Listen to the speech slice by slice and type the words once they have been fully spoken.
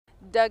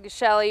Doug,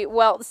 Shelley,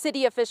 well,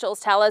 city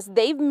officials tell us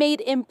they've made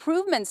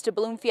improvements to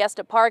Balloon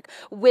Fiesta Park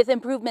with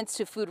improvements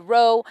to Food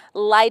Row,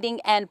 lighting,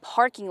 and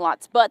parking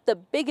lots. But the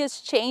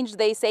biggest change,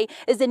 they say,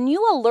 is a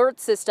new alert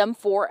system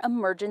for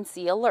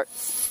emergency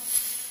alerts.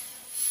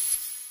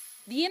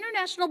 The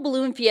International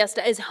Balloon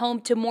Fiesta is home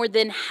to more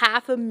than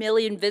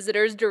 500,000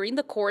 visitors during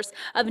the course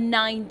of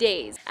 9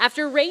 days.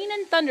 After rain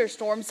and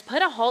thunderstorms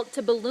put a halt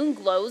to balloon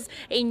glows,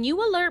 a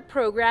new alert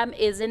program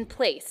is in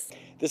place.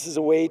 This is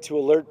a way to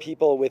alert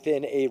people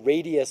within a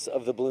radius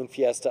of the Balloon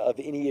Fiesta of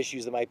any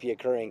issues that might be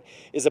occurring,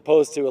 as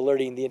opposed to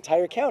alerting the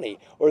entire county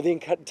or the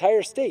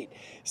entire state.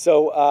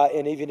 So,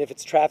 and even if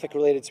it's traffic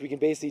related, so we can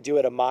basically do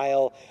it a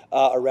mile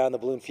around the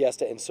Balloon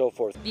Fiesta and so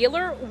forth. The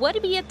alert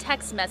would be a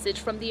text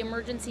message from the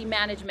Emergency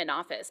Management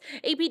Office.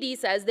 APD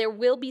says there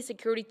will be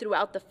security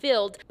throughout the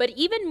field, but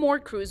even more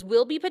crews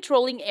will be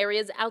patrolling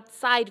areas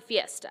outside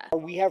Fiesta.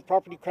 We have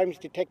property crimes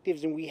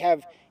detectives and we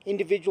have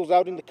individuals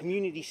out in the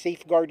community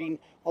safeguarding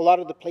a lot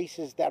of the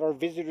places that our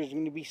visitors are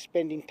going to be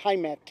spending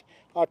time at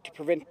to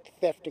prevent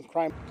theft and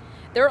crime.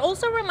 They're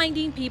also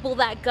reminding people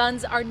that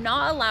guns are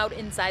not allowed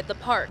inside the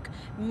park.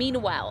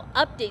 Meanwhile,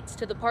 updates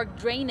to the park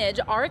drainage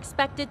are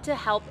expected to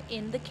help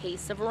in the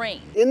case of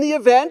rain. In the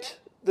event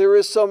there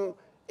is some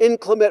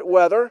inclement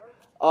weather,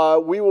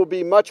 we will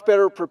be much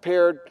better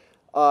prepared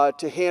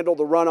to handle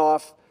the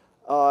runoff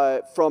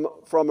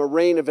from a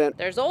rain event.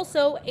 There's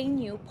also a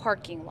new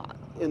parking lot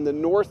in the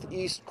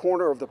northeast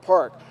corner of the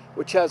park,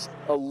 which has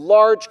a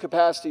large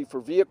capacity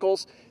for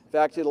vehicles. In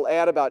fact, it'll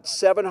add about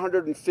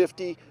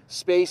 750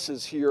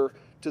 spaces here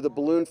to the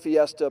Balloon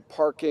Fiesta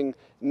parking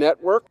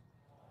network.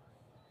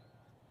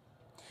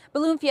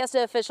 Balloon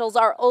Fiesta officials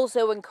are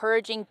also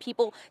encouraging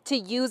people to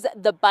use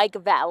the bike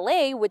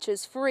valet, which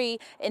is free,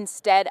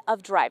 instead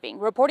of driving.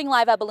 Reporting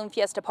live at Balloon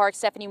Fiesta Park,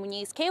 Stephanie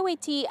Muniz,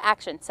 KOAT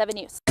Action 7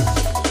 News.